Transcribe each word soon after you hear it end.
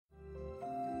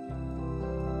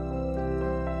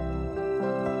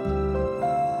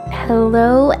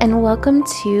Hello and welcome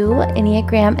to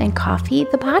Enneagram and Coffee,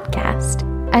 the podcast.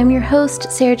 I'm your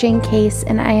host, Sarah Jane Case,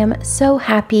 and I am so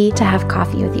happy to have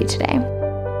coffee with you today.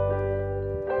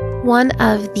 One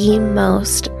of the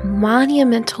most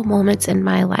monumental moments in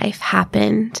my life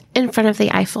happened in front of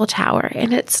the Eiffel Tower,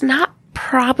 and it's not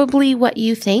probably what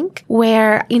you think,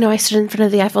 where, I stood in front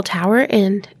of the Eiffel Tower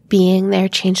and being there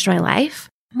changed my life.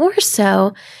 More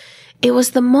so, it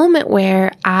was the moment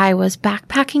where I was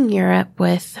backpacking Europe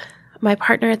with my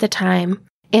partner at the time,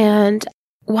 and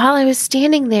while I was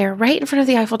standing there right in front of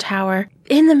the Eiffel Tower,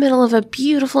 in the middle of a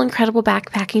beautiful, incredible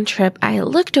backpacking trip, I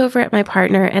looked over at my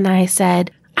partner and I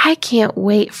said, I can't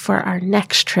wait for our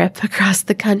next trip across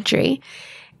the country.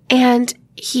 And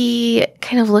he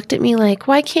kind of looked at me like,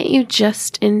 why can't you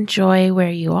just enjoy where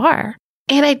you are?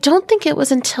 And I don't think it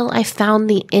was until I found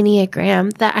the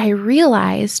Enneagram that I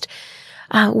realized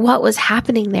what was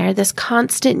happening there, this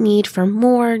constant need for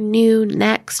more, new,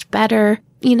 next, better.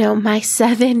 My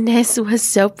 7-ness was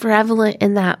so prevalent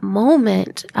in that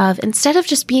moment of, instead of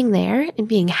just being there and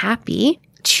being happy,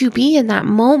 to be in that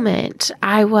moment,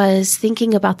 I was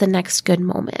thinking about the next good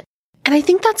moment. And I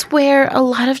think that's where a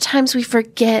lot of times we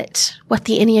forget what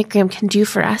the Enneagram can do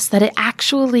for us, that it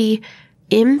actually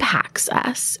impacts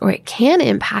us, or it can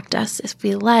impact us if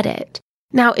we let it.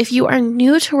 Now, if you are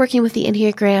new to working with the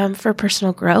Enneagram for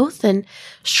personal growth and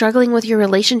struggling with your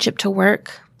relationship to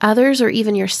work, others, or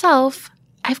even yourself,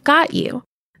 I've got you.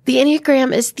 The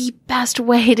Enneagram is the best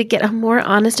way to get a more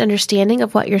honest understanding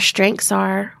of what your strengths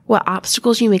are, what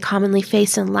obstacles you may commonly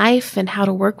face in life, and how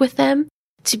to work with them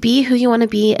to be who you want to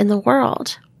be in the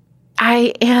world.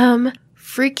 I am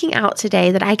freaking out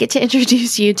today that I get to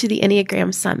introduce you to the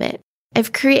Enneagram Summit.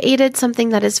 I've created something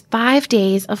that is 5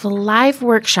 days of live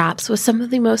workshops with some of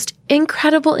the most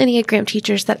incredible Enneagram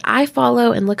teachers that I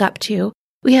follow and look up to.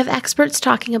 We have experts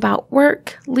talking about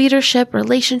work, leadership,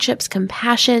 relationships,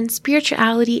 compassion,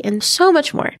 spirituality, and so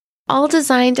much more, all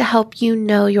designed to help you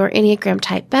know your Enneagram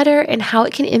type better and how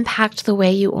it can impact the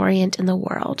way you orient in the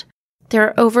world. There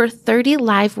are over 30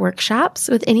 live workshops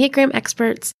with Enneagram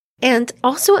experts and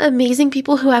also amazing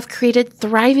people who have created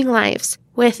thriving lives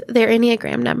with their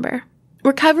Enneagram number.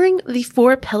 We're covering the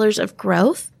 4 pillars of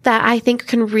growth that I think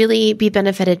can really be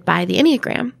benefited by the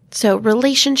Enneagram. So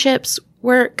relationships,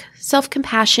 work,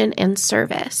 self-compassion, and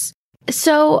service.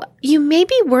 So you may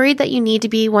be worried that you need to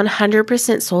be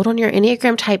 100% sold on your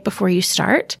Enneagram type before you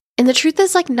start. And the truth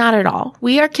is, not at all.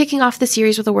 We are kicking off the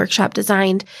series with a workshop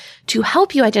designed to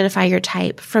help you identify your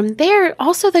type. From there,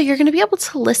 also, though, you're going to be able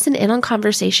to listen in on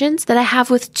conversations that I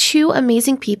have with 2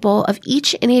 amazing people of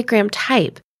each Enneagram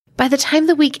type. By the time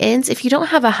the week ends, if you don't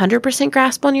have 100%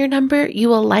 grasp on your number, you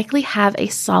will likely have a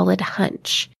solid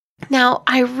hunch. Now,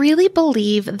 I really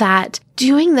believe that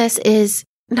doing this is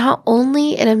not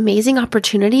only an amazing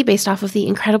opportunity based off of the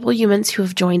incredible humans who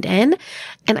have joined in,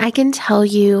 and I can tell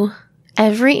you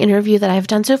every interview that I've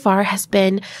done so far has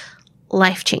been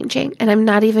life-changing, and I'm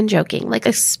not even joking.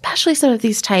 Especially some of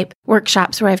these type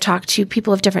workshops where I've talked to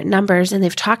people of different numbers and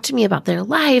they've talked to me about their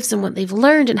lives and what they've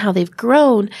learned and how they've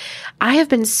grown. I have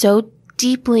been so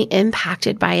deeply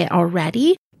impacted by it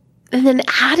already. And then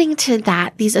adding to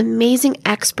that, these amazing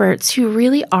experts who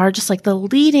really are just the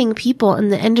leading people in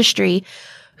the industry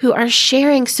who are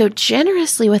sharing so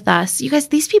generously with us. You guys,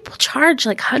 these people charge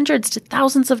hundreds to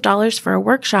thousands of dollars for a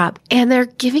workshop, and they're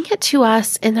giving it to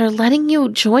us and they're letting you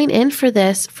join in for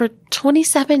this for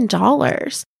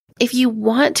 $27. If you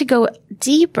want to go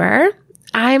deeper,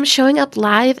 I'm showing up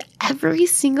live every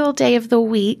single day of the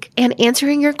week and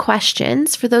answering your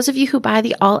questions. For those of you who buy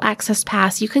the All Access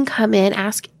Pass, you can come in,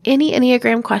 ask any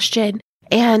Enneagram question,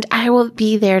 and I will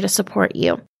be there to support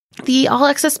you. The All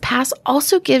Access Pass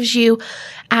also gives you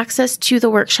access to the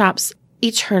workshops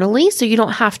eternally, so you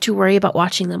don't have to worry about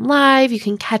watching them live. You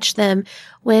can catch them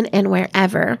when and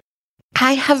wherever.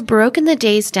 I have broken the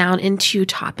days down into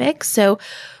topics. So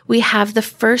we have the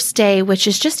first day, which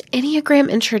is just Enneagram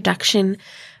introduction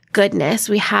goodness.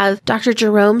 We have Dr.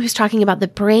 Jerome, who's talking about the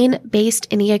brain-based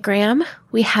Enneagram.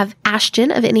 We have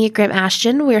Ashton of Enneagram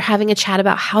Ashton. We're having a chat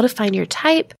about how to find your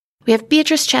type. We have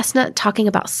Beatrice Chestnut talking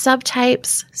about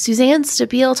subtypes, Suzanne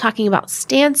Stabile talking about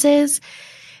stances.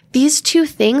 These 2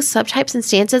 things, subtypes and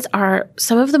stances, are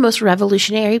some of the most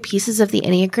revolutionary pieces of the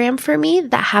Enneagram for me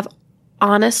that have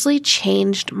honestly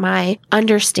changed my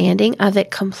understanding of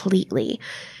it completely.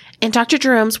 And Dr.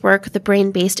 Jerome's work, the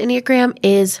brain-based Enneagram,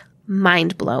 is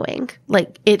mind-blowing.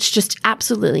 It's just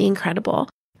absolutely incredible.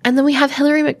 And then we have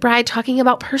Hillary McBride talking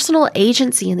about personal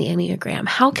agency in the Enneagram.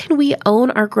 How can we own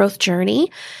our growth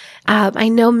journey? I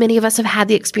know many of us have had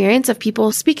the experience of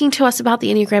people speaking to us about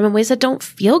the Enneagram in ways that don't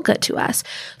feel good to us.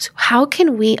 So how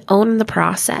can we own the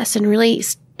process and really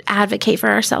advocate for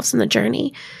ourselves in the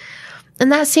journey.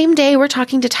 And that same day, we're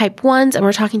talking to type 1s and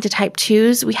we're talking to type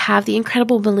 2s. We have the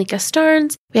incredible Malika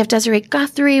Starnes, we have Desiree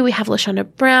Guthrie, we have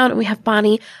LaShonda Brown, and we have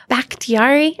Bonnie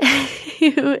Bakhtiari,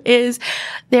 who is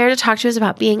there to talk to us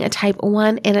about being a type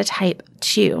 1 and a type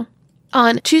 2.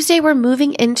 On Tuesday, we're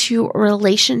moving into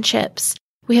relationships.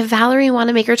 We have Valerie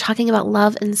Wanamaker talking about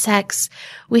love and sex.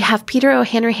 We have Peter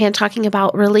O'Hanrahan talking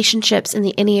about relationships in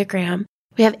the Enneagram.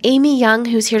 We have Amy Young,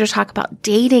 who's here to talk about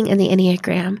dating in the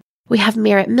Enneagram. We have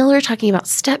Merritt Miller talking about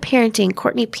step parenting,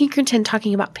 Courtney Pinkerton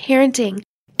talking about parenting,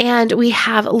 and we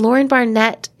have Lauren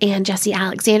Barnett and Jesse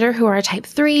Alexander, who are type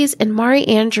 3s, and Mari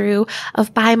Andrew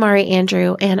of By Mari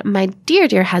Andrew, and my dear,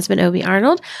 dear husband, Obi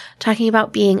Arnold, talking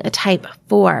about being a type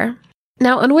 4.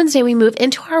 Now, on Wednesday, we move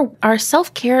into our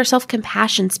self-care,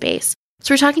 self-compassion space.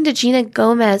 So we're talking to Gina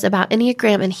Gomez about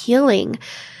Enneagram and healing.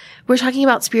 We're talking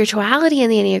about spirituality in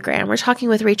the Enneagram. We're talking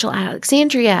with Rachel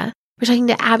Alexandria. We're talking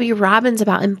to Abby Robbins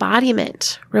about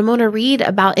embodiment, Ramona Reed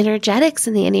about energetics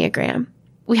in the Enneagram.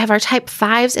 We have our type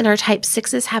 5s and our type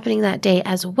 6s happening that day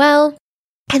as well.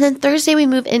 And then Thursday, we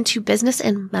move into business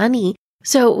and money.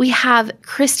 So we have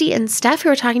Christy and Steph who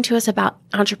are talking to us about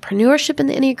entrepreneurship in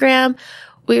the Enneagram.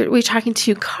 We're talking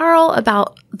to Carl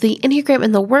about the Enneagram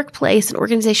in the workplace and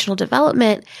organizational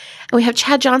development. And we have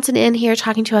Chad Johnson in here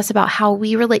talking to us about how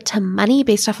we relate to money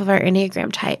based off of our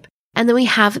Enneagram type. And then we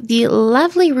have the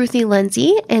lovely Ruthie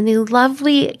Lindsay and the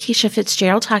lovely Keisha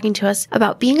Fitzgerald talking to us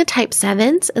about being a type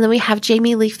 7s. And then we have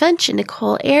Jamie Lee Finch and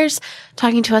Nicole Ayers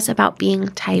talking to us about being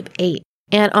type 8.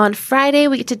 And on Friday,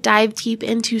 we get to dive deep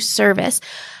into service.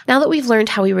 Now that we've learned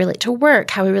how we relate to work,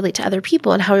 how we relate to other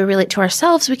people, and how we relate to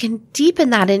ourselves, we can deepen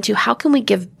that into how can we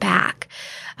give back?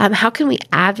 How can we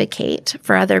advocate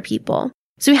for other people?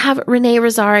 So we have Renee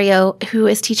Rosario, who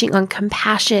is teaching on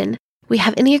compassion. We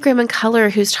have Enneagram in Color,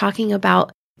 who's talking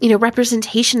about,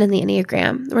 representation in the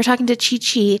Enneagram. We're talking to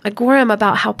Chi-Chi Agoram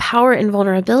about how power and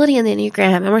vulnerability in the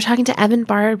Enneagram. And we're talking to Evan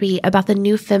Barbie about the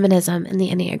new feminism in the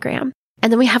Enneagram.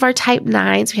 And then we have our type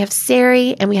 9s. We have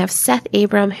Sari and we have Seth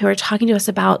Abram, who are talking to us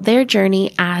about their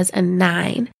journey as a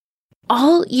 9.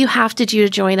 All you have to do to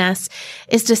join us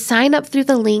is to sign up through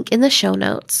the link in the show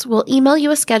notes. We'll email you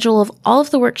a schedule of all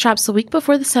of the workshops the week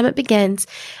before the summit begins,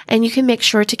 and you can make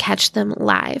sure to catch them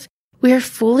live. We are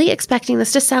fully expecting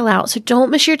this to sell out, so don't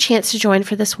miss your chance to join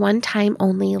for this one-time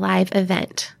only live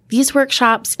event. These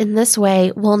workshops in this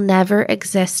way will never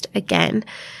exist again.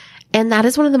 And that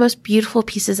is one of the most beautiful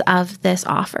pieces of this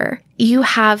offer. You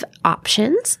have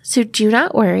options, so do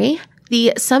not worry.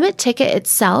 The summit ticket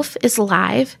itself is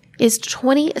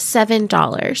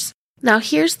 $27. Now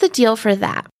here's the deal for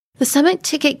that. The summit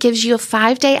ticket gives you a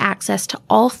 5-day access to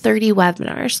all 30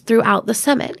 webinars throughout the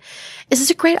summit. This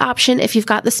is a great option if you've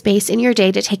got the space in your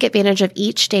day to take advantage of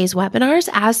each day's webinars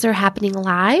as they're happening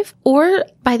live or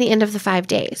by the end of the 5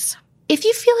 days. If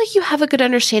you feel like you have a good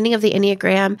understanding of the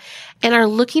Enneagram and are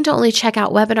looking to only check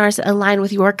out webinars that align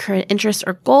with your current interests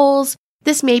or goals,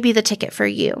 this may be the ticket for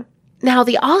you. Now,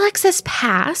 the All Access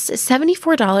Pass is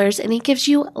 $74 and it gives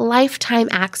you lifetime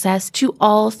access to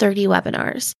all 30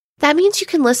 webinars. That means you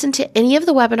can listen to any of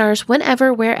the webinars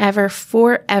whenever, wherever,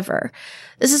 forever.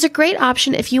 This is a great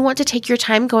option if you want to take your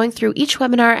time going through each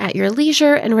webinar at your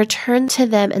leisure and return to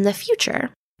them in the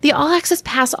future. The All Access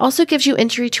Pass also gives you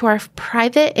entry to our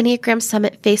private Enneagram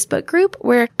Summit Facebook group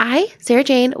where I, Sarah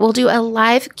Jane, will do a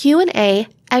live Q&A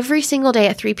every single day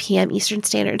at 3 p.m. Eastern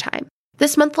Standard Time.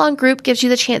 This month-long group gives you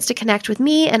the chance to connect with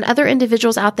me and other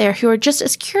individuals out there who are just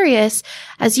as curious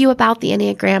as you about the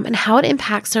Enneagram and how it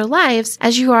impacts their lives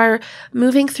as you are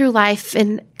moving through life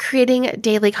and creating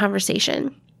daily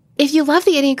conversation. If you love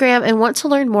the Enneagram and want to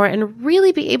learn more and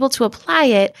really be able to apply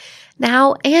it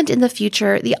now and in the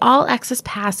future, the All Access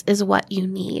Pass is what you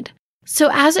need.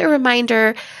 So as a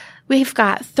reminder, we've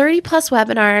got 30 plus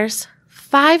webinars,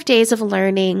 5 days of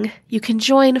learning. You can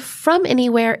join from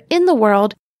anywhere in the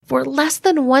world for less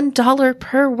than $1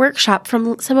 per workshop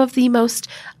from some of the most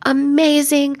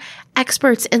amazing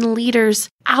experts and leaders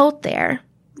out there.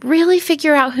 Really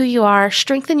figure out who you are,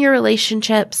 strengthen your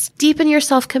relationships, deepen your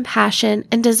self-compassion,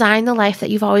 and design the life that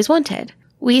you've always wanted.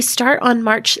 We start on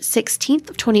March 16th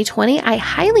of 2020. I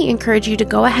highly encourage you to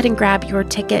go ahead and grab your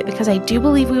ticket because I do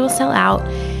believe we will sell out,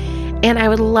 and I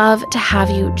would love to have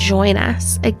you join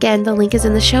us. Again, the link is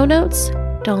in the show notes.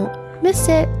 Don't miss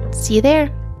it. See you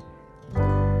there.